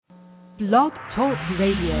Blog Talk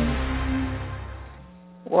Radio.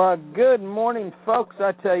 Well, good morning, folks.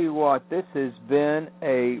 I tell you what, this has been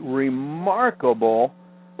a remarkable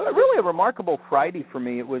Friday for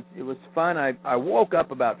me. It was fun. I woke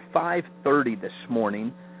up about 5:30 this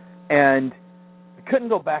morning, and I couldn't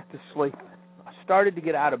go back to sleep. I started to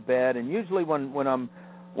get out of bed, and usually when I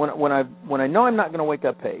know I'm not going to wake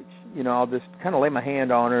up Paige, I'll just kind of lay my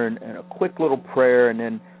hand on her and a quick little prayer, and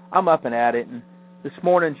then I'm up and at it. And this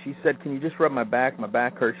morning she said, "Can you just rub my back? My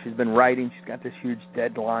back hurts." She's been writing. She's got this huge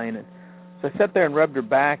deadline. And so I sat there and rubbed her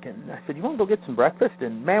back, and I said, "You want to go get some breakfast?"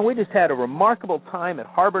 And, man, we just had a remarkable time at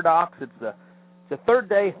Harbor Docks. It's the third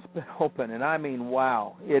day it's been open, and I mean,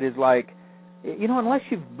 wow. It is like, unless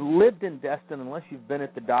you've lived in Destin, unless you've been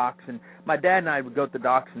at the docks, and my dad and I would go to the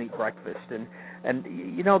docks and eat breakfast, and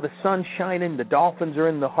the sun's shining, the dolphins are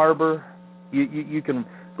in the harbor. You can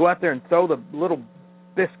go out there and throw the little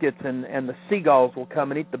biscuits, and the seagulls will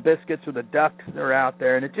come and eat the biscuits, or the ducks that are out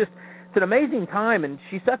there, and it's an amazing time. And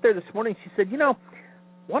she sat there this morning, she said,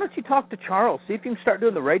 "Why don't you talk to Charles, see if you can start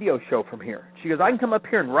doing the radio show from here?" She goes, "I can come up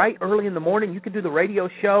here and write early in the morning, you can do the radio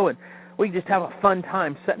show, and we can just have a fun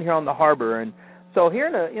time sitting here on the harbor." And so here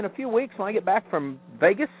in a few weeks, when I get back from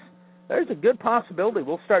Vegas, there's a good possibility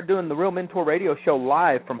we'll start doing the Real Mentor radio show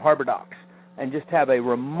live from Harbor Docks and just have a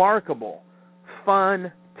remarkable,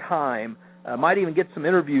 fun time. Might even get some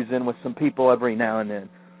interviews in with some people every now and then.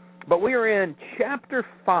 But we are in Chapter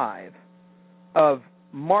 5 of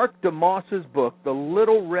Art DeMoss's book, The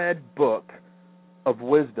Little Red Book of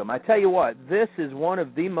Wisdom. I tell you what, this is one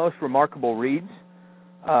of the most remarkable reads.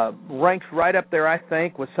 Ranks right up there, I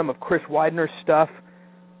think, with some of Chris Widener's stuff.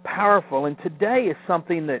 Powerful. And today is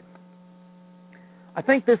something that I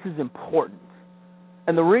think this is important.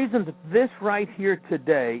 And the reason that this right here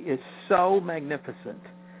today is so magnificent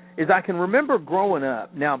is I can remember growing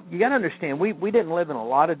up. Now, you got to understand, we didn't live in a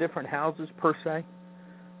lot of different houses per se,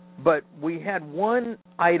 but we had one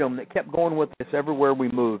item that kept going with us everywhere we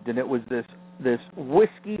moved, and it was this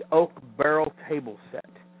whiskey oak barrel table set.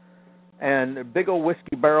 And a big old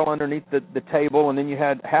whiskey barrel underneath the table, and then you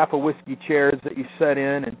had half a whiskey chairs that you sat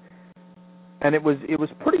in, and it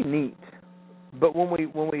was pretty neat. But when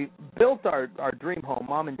we built our dream home,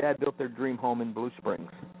 Mom and Dad built their dream home in Blue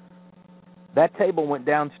Springs. That table went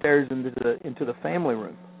downstairs into the family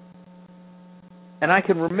room. And I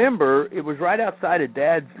can remember it was right outside of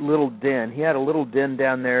Dad's little den. He had a little den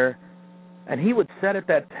down there, and he would sit at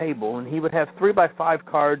that table, and he would have 3x5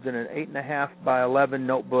 cards and an 8.5x11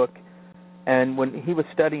 notebook. And when he was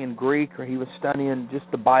studying Greek or he was studying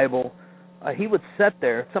just the Bible, he would sit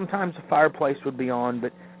there. Sometimes the fireplace would be on,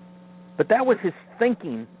 but that was his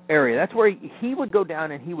thinking area. That's where he would go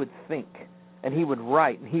down and he would think, and he would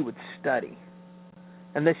write, and he would study.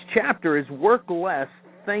 And this chapter is work less,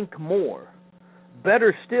 think more.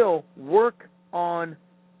 Better still, work on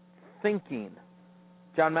thinking.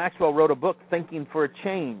 John Maxwell wrote a book, Thinking for a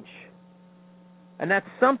Change. And that's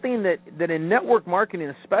something that in network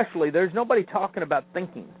marketing especially, there's nobody talking about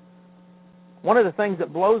thinking. One of the things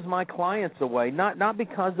that blows my clients away, not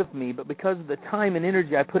because of me, but because of the time and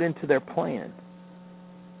energy I put into their plan.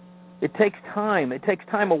 It takes time. It takes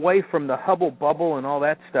time away from the hubble bubble and all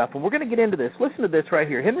that stuff. And we're going to get into this. Listen to this right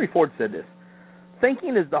here. Henry Ford said this: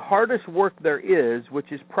 "Thinking is the hardest work there is,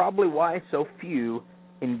 which is probably why so few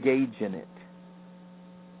engage in it."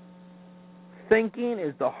 Thinking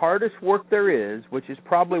is the hardest work there is, which is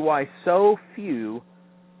probably why so few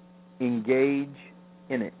engage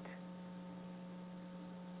in it.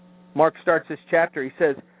 Mark starts this chapter. He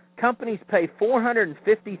says, "Companies pay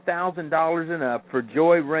 $450,000 and up for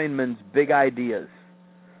Joy Raymond's big ideas,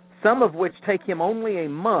 some of which take him only a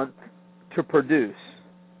month to produce."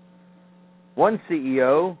 One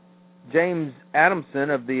CEO, James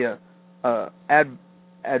Adamson of the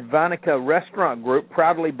Advanica Restaurant Group,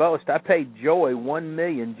 proudly boasts, "I paid Joy $1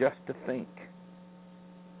 million just to think."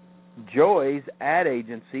 Joy's ad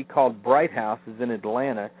agency, called Bright House, is in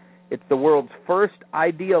Atlanta. It's the world's first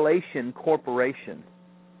ideation corporation.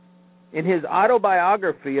 In his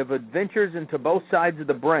autobiography of adventures into both sides of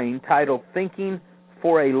the brain, titled Thinking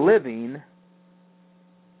for a Living,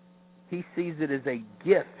 he sees it as a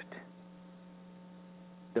gift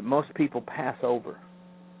that most people pass over.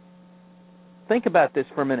 Think about this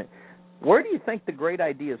for a minute. Where do you think the great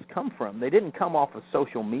ideas come from? They didn't come off of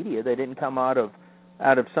social media. They didn't come out of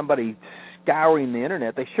somebody scouring the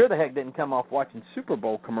internet. They sure the heck didn't come off watching Super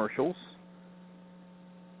Bowl commercials.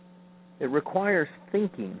 It requires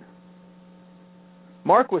thinking.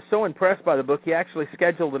 Mark was so impressed by the book, he actually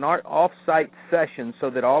scheduled an off-site session so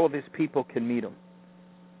that all of his people can meet him.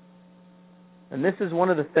 And this is one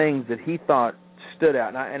of the things that he thought stood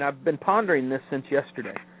out, and I've been pondering this since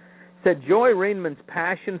yesterday. said Joy Reedman's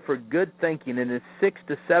passion for good thinking and his 6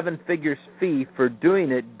 to 7 figures fee for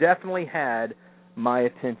doing it definitely had my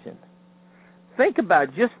attention. Think about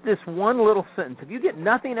just this one little sentence. If you get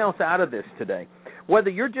nothing else out of this today, whether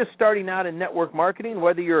you're just starting out in network marketing,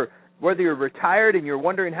 whether you're retired and you're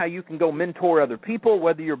wondering how you can go mentor other people,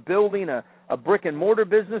 whether you're building a brick and mortar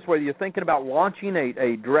business, whether you're thinking about launching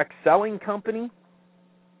a direct selling company,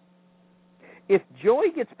 if Joy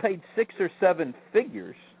gets paid 6 or 7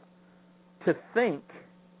 figures to think,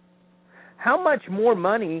 how much more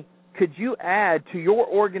money could you add to your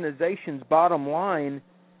organization's bottom line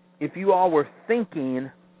if you all were thinking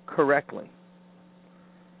correctly?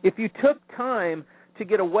 If you took time to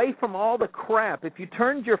get away from all the crap, if you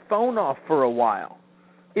turned your phone off for a while,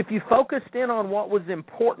 if you focused in on what was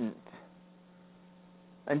important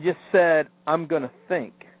and just said, I'm going to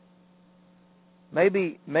think,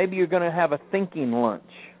 maybe you're going to have a thinking lunch.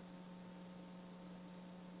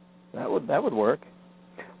 That would work.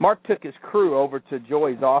 Mark took his crew over to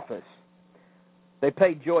Joy's office. They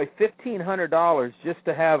paid Joy $1,500 just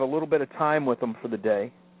to have a little bit of time with them for the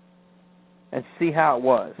day and see how it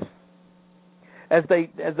was. As they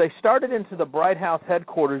started into the Bright House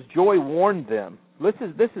headquarters, Joy warned them. This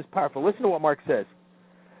is powerful. Listen to what Mark says.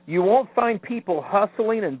 You won't find people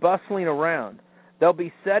hustling and bustling around. They'll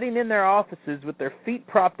be sitting in their offices with their feet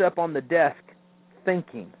propped up on the desk,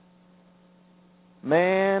 thinking.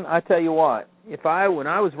 Man, I tell you what, when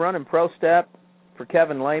I was running Pro Step for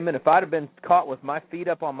Kevin Lehman, if I'd have been caught with my feet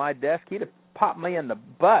up on my desk, he'd have popped me in the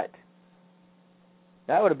butt.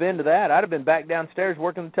 That would have been to that. I'd have been back downstairs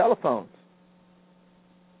working the telephones.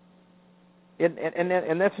 And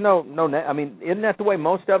that's I mean, isn't that the way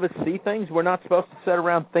most of us see things? We're not supposed to sit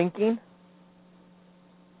around thinking.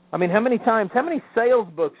 I mean, how many sales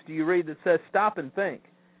books do you read that says stop and think?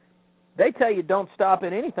 They tell you don't stop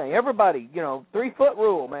at anything. Everybody, 3-foot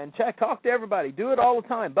rule, man. Talk to everybody. Do it all the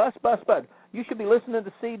time. Bust. You should be listening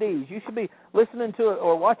to CDs. You should be listening to it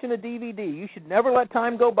or watching a DVD. You should never let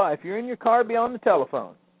time go by. If you're in your car, be on the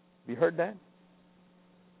telephone. Have you heard that?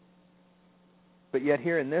 But yet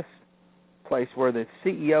here in this place where the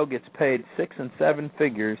CEO gets paid 6 and 7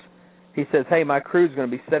 figures, he says, hey, my crew's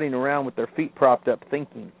going to be sitting around with their feet propped up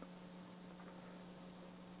thinking.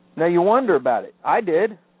 Now you wonder about it. I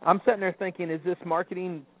did. I'm sitting there thinking, is this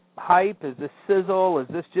marketing hype? Is this sizzle? Is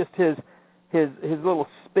this just his little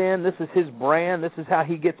spin? This is his brand. This is how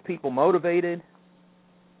he gets people motivated.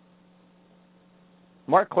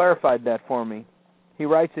 Mark clarified that for me. He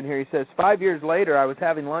writes in here, he says, 5 years later, I was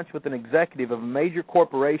having lunch with an executive of a major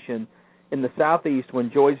corporation in the Southeast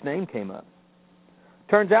when Joy's name came up.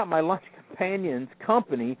 Turns out my lunch companion's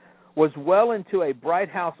company was well into a Bright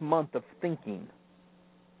House month of thinking.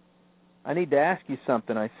 I need to ask you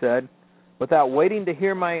something, I said. Without waiting to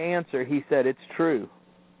hear my answer, he said, it's true.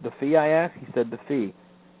 The fee, I asked? He said, the fee.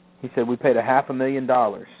 He said, we paid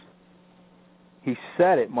 $500,000. He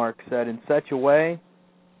said it, Mark said, in such a way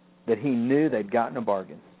that he knew they'd gotten a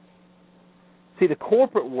bargain. See, the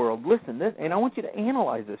corporate world, listen, and I want you to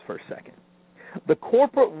analyze this for a second. The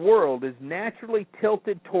corporate world is naturally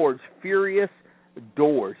tilted towards furious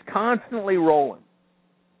doors, constantly rolling.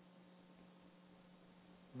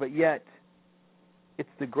 But yet, it's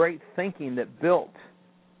the great thinking that built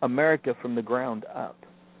America from the ground up.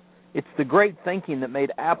 It's the great thinking that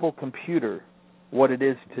made Apple Computer what it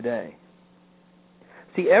is today.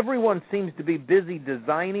 See, everyone seems to be busy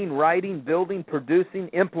designing, writing, building, producing,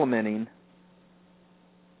 implementing,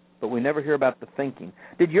 but we never hear about the thinking.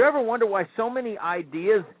 Did you ever wonder why so many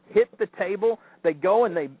ideas hit the table? They go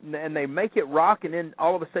and they make it rock, and then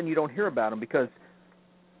all of a sudden you don't hear about them because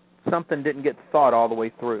something didn't get thought all the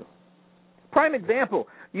way through. Prime example,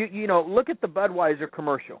 you know, look at the Budweiser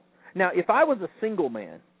commercial. Now, if I was a single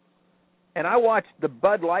man and I watched the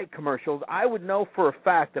Bud Light commercials, I would know for a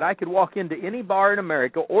fact that I could walk into any bar in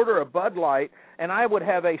America, order a Bud Light, and I would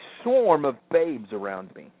have a swarm of babes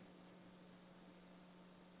around me.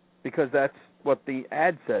 Because that's what the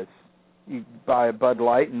ad says. You buy a Bud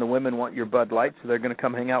Light, and the women want your Bud Light, so they're going to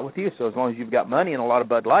come hang out with you. So as long as you've got money and a lot of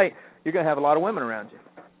Bud Light, you're going to have a lot of women around you.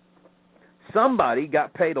 Somebody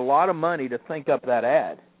got paid a lot of money to think up that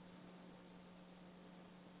ad.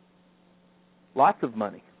 Lots of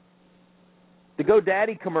money. The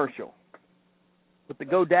GoDaddy commercial with the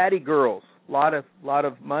GoDaddy girls. A lot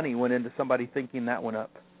of money went into somebody thinking that one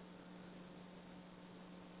up.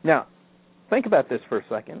 Now, think about this for a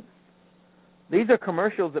second. These are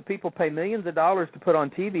commercials that people pay millions of dollars to put on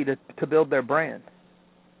TV to build their brand.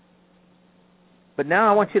 But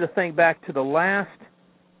now I want you to think back to the last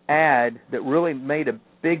ad that really made a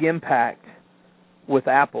big impact with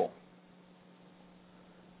Apple.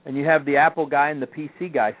 And you have the Apple guy and the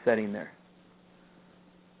PC guy sitting there.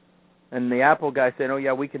 And the Apple guy saying, oh,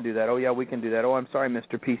 yeah, we can do that. Oh, yeah, we can do that. Oh, I'm sorry,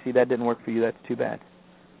 Mr. PC, that didn't work for you. That's too bad.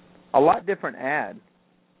 A lot different ad.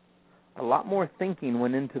 A lot more thinking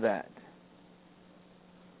went into that.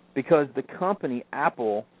 Because the company,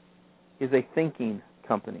 Apple, is a thinking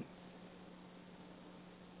company.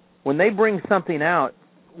 When they bring something out,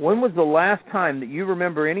 when was the last time that you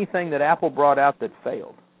remember anything that Apple brought out that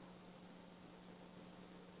failed?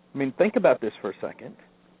 I mean, think about this for a second.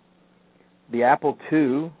 The Apple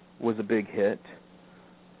II was a big hit.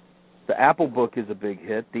 The Apple Book is a big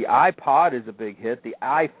hit. The iPod is a big hit. The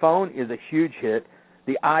iPhone is a huge hit.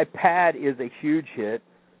 The iPad is a huge hit.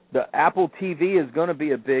 The Apple TV is going to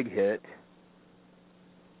be a big hit.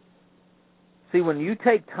 See, when you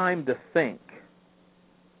take time to think,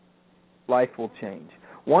 life will change.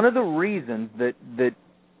 One of the reasons that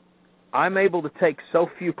I'm able to take so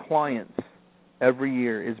few clients every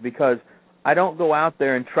year is because I don't go out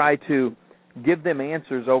there and try to give them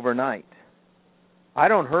answers overnight. I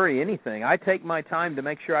don't hurry anything. I take my time to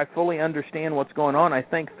make sure I fully understand what's going on. I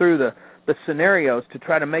think through the scenarios to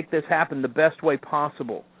try to make this happen the best way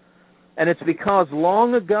possible. And it's because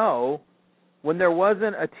long ago, when there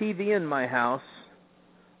wasn't a TV in my house,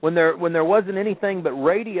 when there wasn't anything but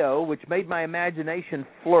radio, which made my imagination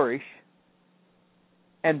flourish,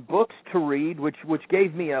 and books to read, which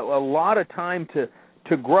gave me a lot of time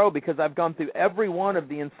to grow, because I've gone through every one of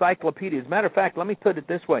the encyclopedias. Matter of fact, let me put it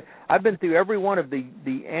this way. I've been through every one of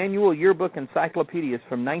the annual yearbook encyclopedias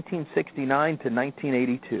from 1969 to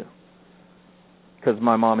 1982, because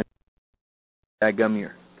my mom had gum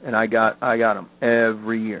year, and I got them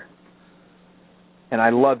every year. And I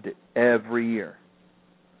loved it every year.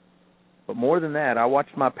 But more than that, I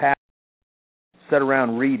watched my past sit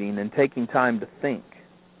around reading and taking time to think.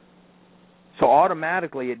 So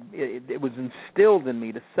automatically it was instilled in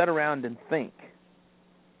me to sit around and think.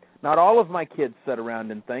 Not all of my kids sit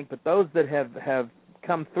around and think, but those that have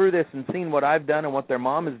come through this and seen what I've done and what their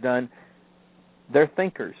mom has done, they're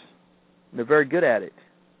thinkers. They're very good at it.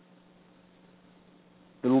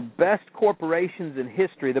 The best corporations in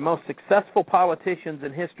history, the most successful politicians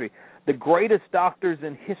in history, the greatest doctors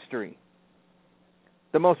in history,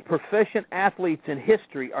 the most proficient athletes in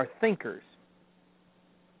history are thinkers.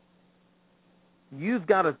 You've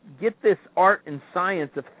got to get this art and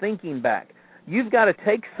science of thinking back. You've got to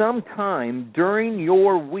take some time during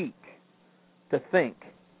your week to think.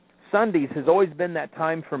 Sundays has always been that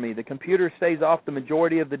time for me. The computer stays off the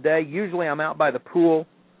majority of the day. Usually I'm out by the pool.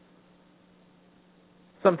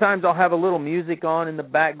 Sometimes I'll have a little music on in the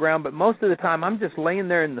background, but most of the time I'm just laying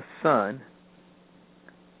there in the sun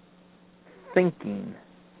thinking.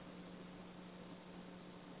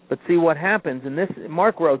 But see what happens, and this,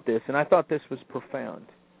 Mark wrote this, and I thought this was profound.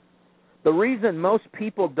 The reason most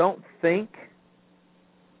people don't think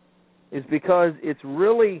is because it's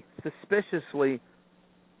really suspiciously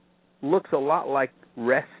looks a lot like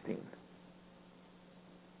resting.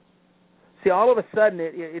 See, all of a sudden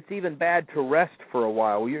it's even bad to rest for a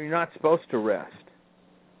while. You're not supposed to rest.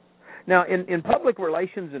 Now, in public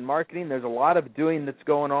relations and marketing, there's a lot of doing that's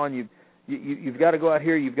going on. You've got to go out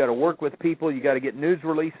here. You've got to work with people. You've got to get news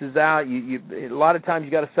releases out. A lot of times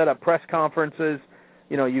you've got to set up press conferences.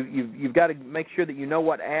 You know, you've got to make sure that you know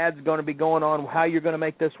what ad's going to be going on, how you're going to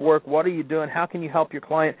make this work, what are you doing, how can you help your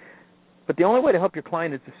client. But the only way to help your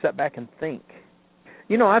client is to sit back and think.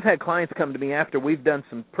 You know, I've had clients come to me after we've done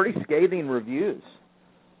some pretty scathing reviews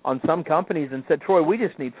on some companies and said, Troy, we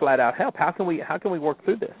just need flat-out help. How can we work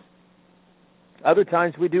through this? Other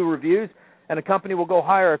times we do reviews, and a company will go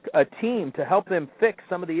hire a team to help them fix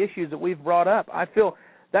some of the issues that we've brought up. I feel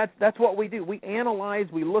that's what we do. We analyze,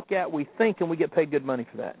 we look at, we think, and we get paid good money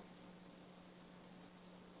for that.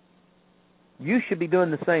 You should be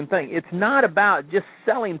doing the same thing. It's not about just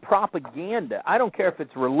selling propaganda. I don't care if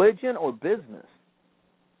it's religion or business.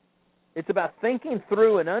 It's about thinking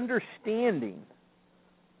through and understanding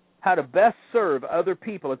how to best serve other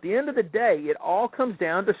people. At the end of the day, it all comes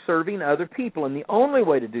down to serving other people, and the only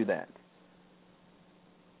way to do that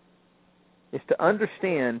is to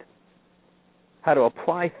understand how to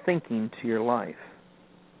apply thinking to your life.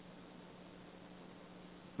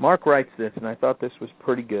 Mark writes this, and I thought this was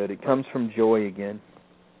pretty good. It comes from Joy again.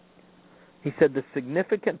 He said, the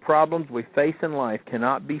significant problems we face in life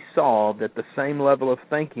cannot be solved at the same level of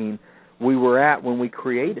thinking we were at when we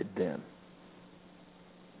created them.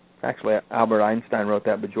 Actually, Albert Einstein wrote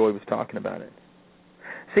that, but Joy was talking about it.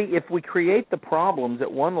 See, if we create the problems at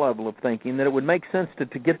one level of thinking, then it would make sense to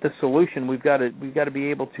get the solution. We've got to be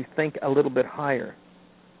able to think a little bit higher.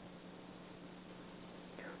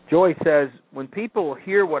 Joy says, when people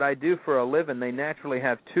hear what I do for a living, they naturally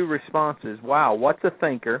have two responses. Wow, what's a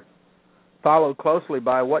thinker? Followed closely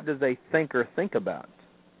by, what does a thinker think about?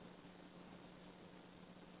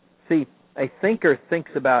 See, a thinker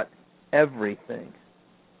thinks about everything.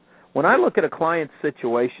 When I look at a client's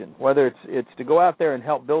situation, whether it's to go out there and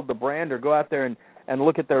help build the brand or go out there and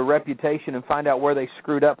look at their reputation and find out where they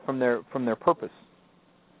screwed up from their purpose,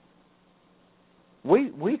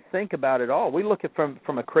 we think about it all. We look at it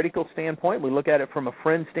from a critical standpoint. We look at it from a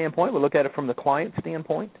friend standpoint. We look at it from the client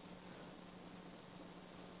standpoint.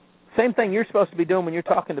 Same thing you're supposed to be doing when you're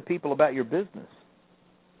talking to people about your business.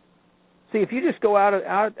 See, if you just go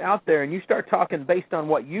out there and you start talking based on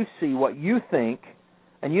what you see, what you think,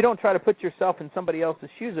 and you don't try to put yourself in somebody else's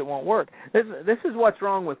shoes, it won't work. This is what's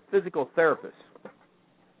wrong with physical therapists.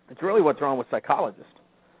 It's really what's wrong with psychologists.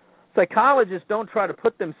 Psychologists don't try to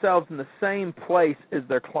put themselves in the same place as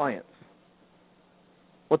their clients.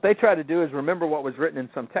 What they try to do is remember what was written in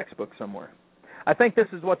some textbook somewhere. I think this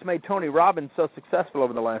is what's made Tony Robbins so successful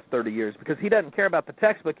over the last 30 years, because he doesn't care about the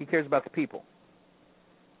textbook, he cares about the people.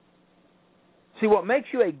 See, what makes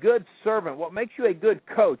you a good servant, what makes you a good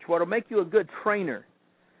coach, what will make you a good trainer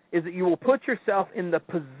is that you will put yourself in the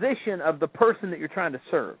position of the person that you're trying to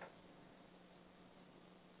serve.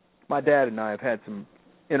 My dad and I have had some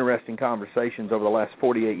interesting conversations over the last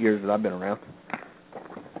 48 years that I've been around.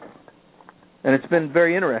 And it's been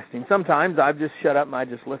very interesting. Sometimes I've just shut up and I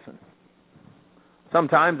just listen.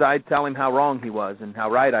 Sometimes I'd tell him how wrong he was and how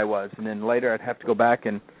right I was, and then later I'd have to go back,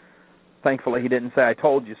 and thankfully he didn't say I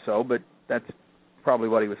told you so, but that's probably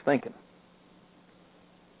what he was thinking.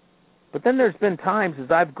 But then there's been times as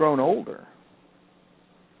I've grown older,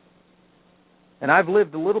 and I've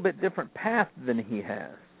lived a little bit different path than he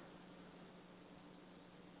has,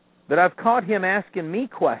 that I've caught him asking me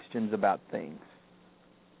questions about things.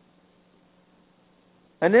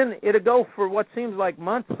 And then it'll go for what seems like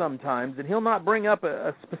months sometimes, and he'll not bring up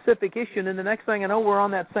a specific issue, and then the next thing I know, we're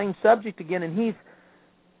on that same subject again, and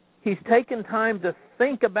he's taken time to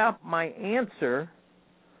think about my answer,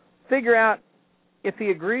 figure out if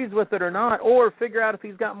he agrees with it or not, or figure out if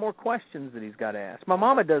he's got more questions that he's got to ask. My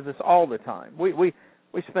mama does this all the time. We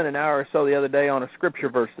spent an hour or so the other day on a scripture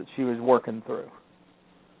verse that she was working through.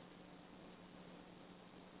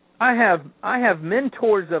 I have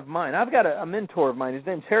mentors of mine. I've got a mentor of mine. His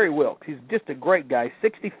name's Harry Wilkes. He's just a great guy,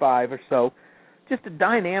 65 or so, just a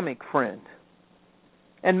dynamic friend.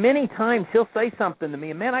 And many times he'll say something to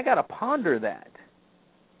me, and man, I got to ponder that.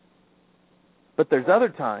 But there's other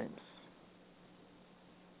times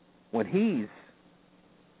when he's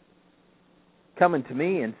coming to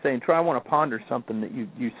me and saying, Troy, I want to ponder something that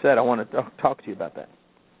you said. I want to talk to you about that.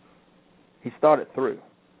 He's thought it through.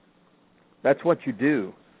 That's what you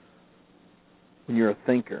do when you're a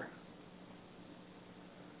thinker.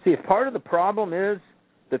 See, if part of the problem is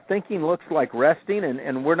that thinking looks like resting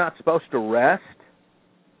and we're not supposed to rest,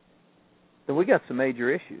 then we got some major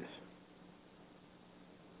issues.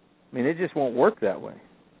 I mean, it just won't work that way.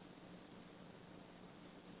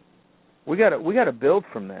 We got to build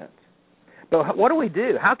from that. But what do we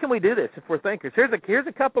do? How can we do this if we're thinkers? Here's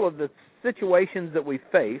a couple of the situations that we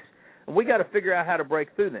face, and we got to figure out how to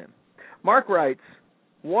break through them. Mark writes,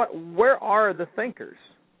 where are the thinkers?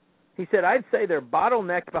 He said, I'd say they're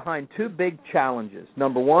bottlenecked behind two big challenges.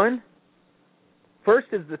 Number one, first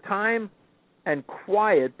is the time and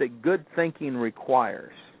quiet that good thinking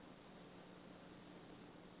requires.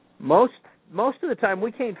 Most of the time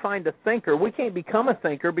we can't find a thinker. We can't become a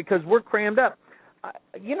thinker because we're crammed up.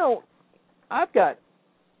 I've got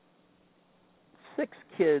 6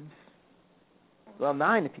 kids, well,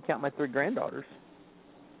 9 if you count my 3 granddaughters.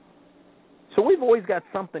 So we've always got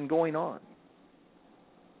something going on.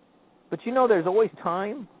 But there's always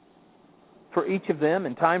time for each of them,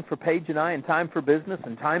 and time for Paige and I, and time for business,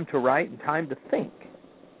 and time to write, and time to think.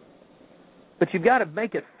 But you've got to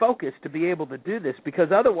make it focused to be able to do this, because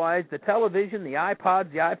otherwise the television, the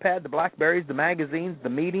iPods, the iPad, the Blackberries, the magazines, the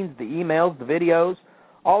meetings, the emails, the videos,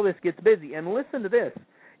 all this gets busy. And listen to this.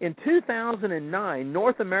 In 2009,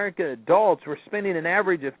 North American adults were spending an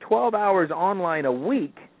average of 12 hours online a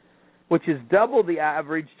week, which is double the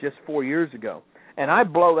average just 4 years ago. And I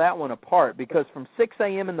blow that one apart because from 6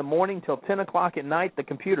 a.m. in the morning till 10 o'clock at night, the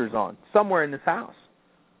computer's on somewhere in this house.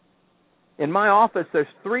 In my office, there's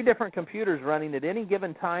 3 different computers running at any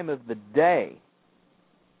given time of the day.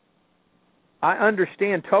 I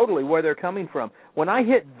understand totally where they're coming from. When I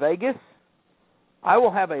hit Vegas, I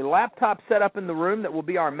will have a laptop set up in the room that will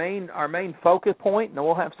be our main focus point, and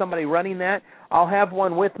we'll have somebody running that. I'll have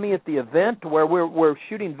one with me at the event where we're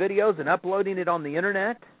shooting videos and uploading it on the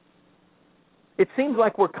Internet. It seems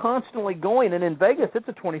like we're constantly going, and in Vegas, it's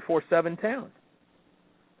a 24/7 town.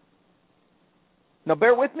 Now,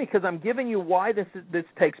 bear with me because I'm giving you why this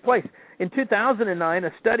takes place. In 2009,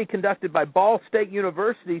 a study conducted by Ball State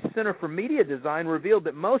University's Center for Media Design revealed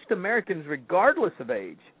that most Americans, regardless of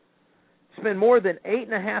age, spend more than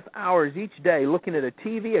 8.5 hours each day looking at a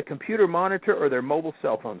TV, a computer monitor, or their mobile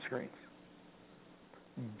cell phone screens.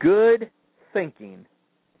 Good thinking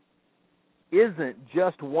isn't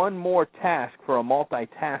just one more task for a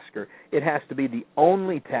multitasker. It has to be the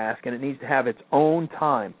only task, and it needs to have its own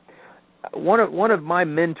time. One of my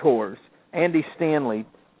mentors, Andy Stanley,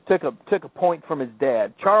 took a point from his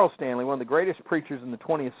dad, Charles Stanley, one of the greatest preachers in the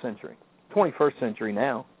 21st century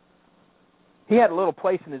now. He had a little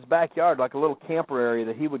place in his backyard, like a little camper area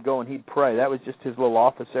that he would go and he'd pray. That was just his little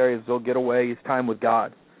office area, his little getaway, his time with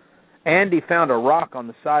God. Andy found a rock on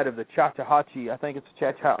the side of the Chattahoochee, I think it's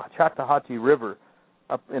the Chattahoochee River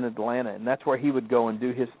up in Atlanta, and that's where he would go and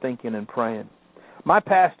do his thinking and praying. My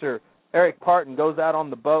pastor, Eric Parton, goes out on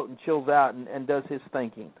the boat and chills out and does his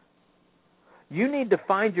thinking. You need to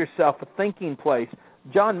find yourself a thinking place.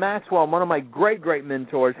 John Maxwell, one of my great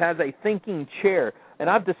mentors, has a thinking chair, and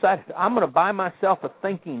I've decided I'm going to buy myself a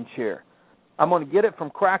thinking chair. I'm going to get it from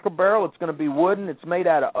Cracker Barrel. It's going to be wooden. It's made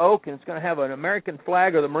out of oak, and it's going to have an American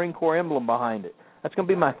flag or the Marine Corps emblem behind it. That's going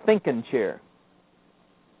to be my thinking chair.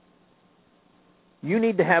 You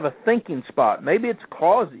need to have a thinking spot. Maybe it's a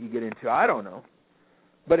closet you get into. I don't know.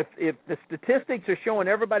 But if the statistics are showing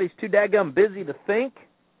everybody's too daggum busy to think,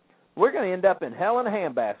 we're going to end up in hell in a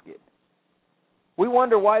handbasket. We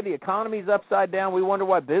wonder why the economy's upside down. We wonder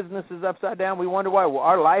why business is upside down. We wonder why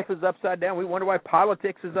our life is upside down. We wonder why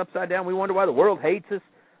politics is upside down. We wonder why the world hates us.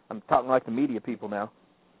 I'm talking like the media people now.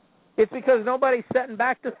 It's because nobody's sitting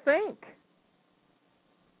back to think.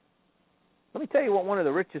 Let me tell you what one of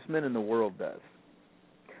the richest men in the world does.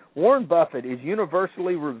 Warren Buffett is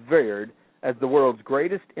universally revered as the world's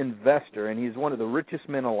greatest investor, and he's one of the richest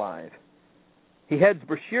men alive. He heads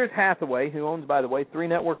Berkshire Hathaway, who owns, by the way, 3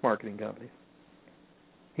 network marketing companies.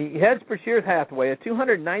 He heads Berkshire Hathaway, a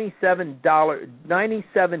 $297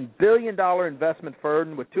 billion investment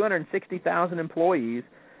firm with 260,000 employees,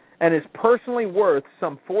 and is personally worth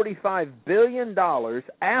some $45 billion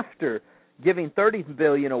after giving $30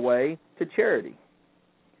 billion away to charity.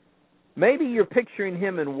 Maybe you're picturing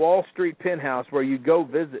him in Wall Street penthouse where you go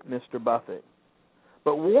visit Mr. Buffett.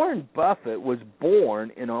 But Warren Buffett was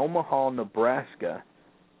born in Omaha, Nebraska,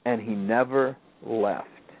 and he never left.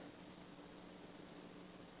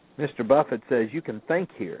 Mr. Buffett says you can think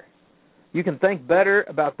here. You can think better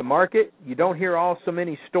about the market. You don't hear so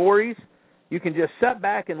many stories. You can just sit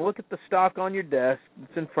back and look at the stock on your desk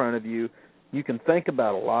that's in front of you. You can think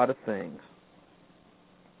about a lot of things.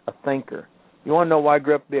 A thinker. You want to know why I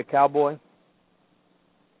grew up to be a cowboy?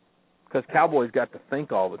 Because cowboys got to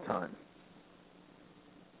think all the time.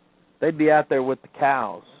 They'd be out there with the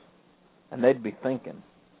cows, and they'd be thinking.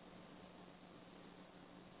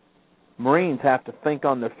 Marines have to think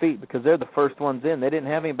on their feet because they're the first ones in. They didn't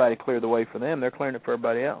have anybody clear the way for them. They're clearing it for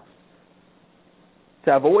everybody else.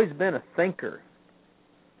 So I've always been a thinker.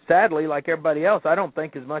 Sadly, like everybody else, I don't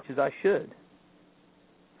think as much as I should.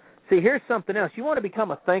 See, here's something else. You want to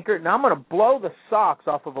become a thinker. Now, I'm going to blow the socks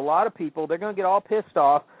off of a lot of people. They're going to get all pissed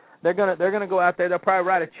off. They're going to go out there. They'll probably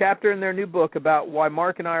write a chapter in their new book about why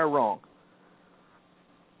Mark and I are wrong.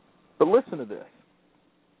 But listen to this.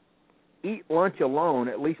 Eat lunch alone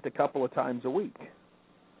at least a couple of times a week.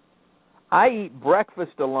 I eat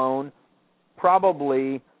breakfast alone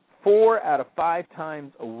probably 4 out of 5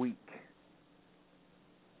 times a week.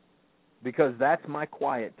 Because that's my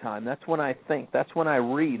quiet time. That's when I think. That's when I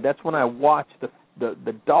read. That's when I watch the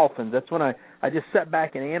dolphins. That's when I just sit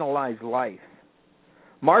back and analyze life.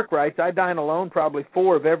 Mark writes, I dine alone probably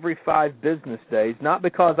 4 of every 5 business days, not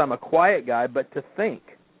because I'm a quiet guy, but to think,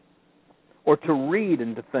 or to read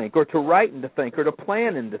and to think, or to write and to think, or to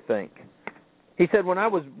plan and to think. He said, when I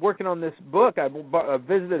was working on this book, I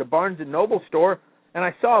visited a Barnes & Noble store, and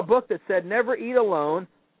I saw a book that said, Never Eat Alone,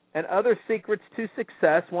 and Other Secrets to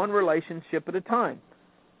Success, One Relationship at a Time.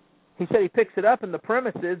 He said he picks it up, and the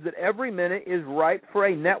premise is that every minute is ripe for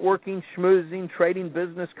a networking, schmoozing, trading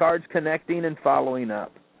business cards, connecting, and following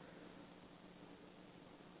up.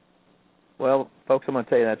 Well, folks, I'm going to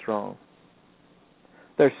tell you that's wrong.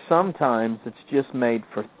 There's sometimes it's just made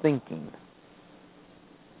for thinking.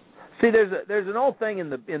 See, there's an old thing in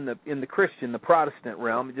the Christian, the Protestant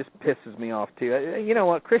realm. It just pisses me off too. You know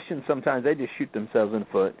what? Christians sometimes they just shoot themselves in the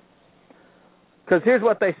foot. Because here's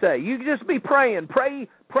what they say: you just be praying, pray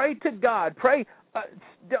to God, pray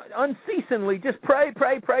unceasingly. Just pray.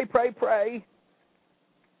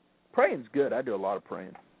 Praying's good. I do a lot of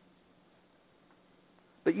praying.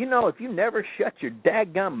 But you know, if you never shut your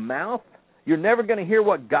daggum mouth, you're never going to hear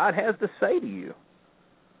what God has to say to you.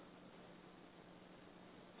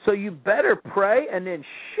 So you better pray and then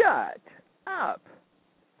shut up.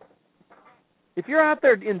 If you're out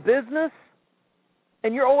there in business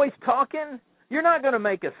and you're always talking, you're not going to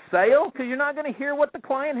make a sale because you're not going to hear what the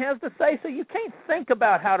client has to say, so you can't think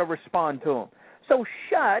about how to respond to them. So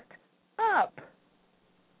shut up.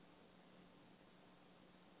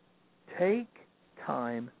 Take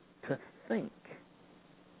time to think.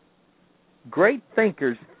 Great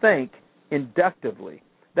thinkers think inductively.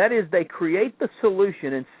 That is, they create the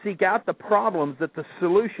solution and seek out the problems that the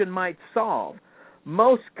solution might solve.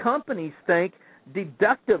 Most companies think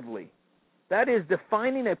deductively. That is,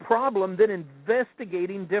 defining a problem, then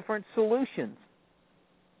investigating different solutions.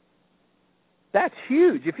 That's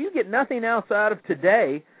huge. If you get nothing else out of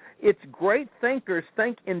today, it's great thinkers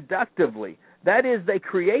think inductively. That is, they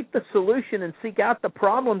create the solution and seek out the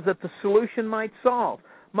problems that the solution might solve.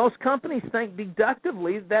 Most companies think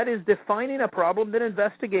deductively, that is, defining a problem, then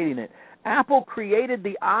investigating it. Apple created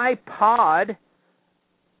the iPod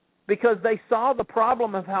because they saw the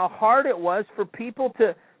problem of how hard it was for people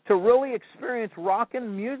to really experience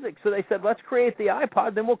rockin' music. So they said, let's create the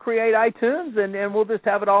iPod, then we'll create iTunes, and we'll just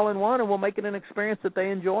have it all in one, and we'll make it an experience that they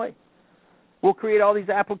enjoy. We'll create all these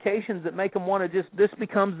applications that make them want to this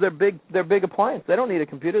becomes their big appliance. They don't need a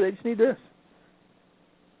computer, they just need this.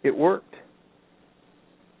 It worked.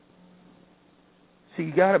 So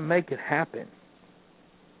you got to make it happen.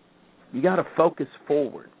 You got to focus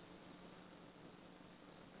forward.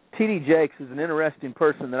 T.D. Jakes is an interesting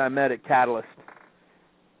person that I met at Catalyst.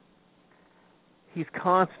 He's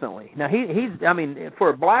constantly. Now, for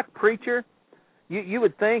a black preacher, you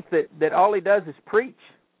would think that all he does is preach,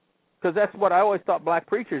 because that's what I always thought black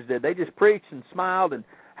preachers did. They just preached and smiled and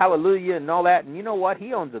hallelujah and all that. And you know what?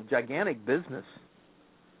 He owns a gigantic business,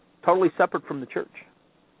 totally separate from the church.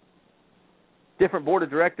 Different board of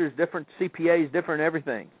directors, different CPAs, different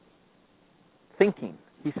everything. Thinking.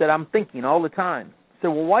 He said, I'm thinking all the time. I said,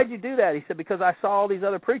 well, why'd you do that? He said, because I saw all these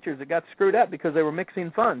other preachers that got screwed up because they were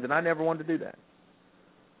mixing funds, and I never wanted to do that.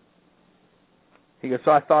 He goes,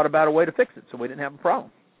 so I thought about a way to fix it so we didn't have a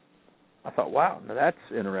problem. I thought, wow, now that's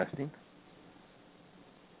interesting.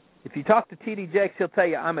 If you talk to T.D. Jakes, he'll tell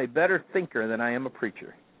you, I'm a better thinker than I am a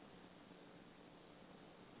preacher.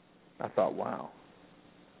 I thought, wow.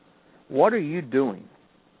 What are you doing?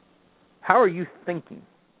 How are you thinking?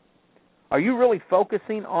 Are you really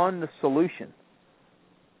focusing on the solution?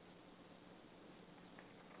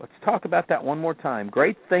 Let's talk about that one more time.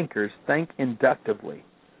 Great thinkers think inductively.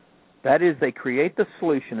 That is, they create the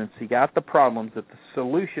solution and seek out the problems that the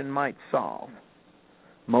solution might solve.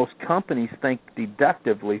 Most companies think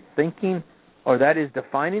deductively, thinking, or that is,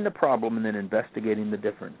 defining the problem and then investigating the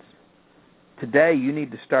difference. Today, you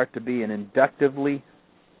need to start to be an inductively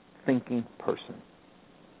thinking person.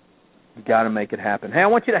 You got to make it happen. Hey, I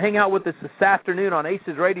want you to hang out with us this afternoon on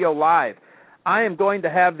Aces Radio Live. I am going to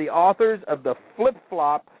have the authors of the Flip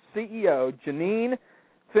Flop CEO, Janine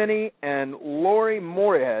Finney and Lori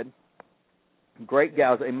Moorhead, great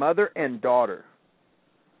gals, a mother and daughter.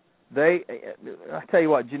 I tell you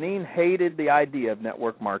what, Janine hated the idea of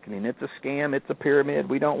network marketing. It's a scam. It's a pyramid.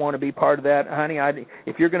 We don't want to be part of that. Honey,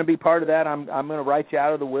 if you're going to be part of that, I'm going to write you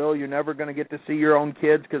out of the will. You're never going to get to see your own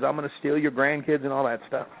kids because I'm going to steal your grandkids and all that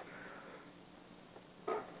stuff.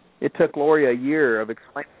 It took Lori a year of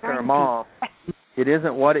explaining to her mom, it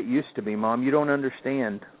isn't what it used to be, Mom. You don't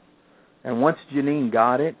understand. And once Janine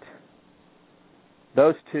got it,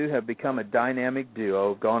 those two have become a dynamic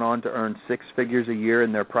duo, gone on to earn 6 figures a year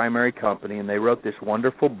in their primary company, and they wrote this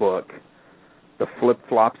wonderful book, The Flip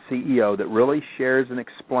Flop CEO, that really shares and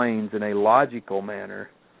explains in a logical manner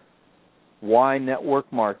why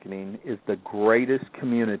network marketing is the greatest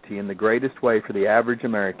community and the greatest way for the average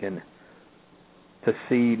American to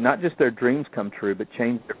see not just their dreams come true, but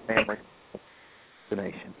change their family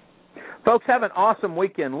destination. Folks, have an awesome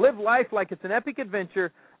weekend. Live life like it's an epic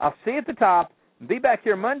adventure. I'll see you at the top. Be back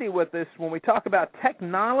here Monday with us when we talk about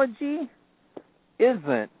technology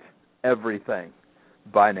isn't everything.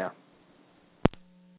 Bye now.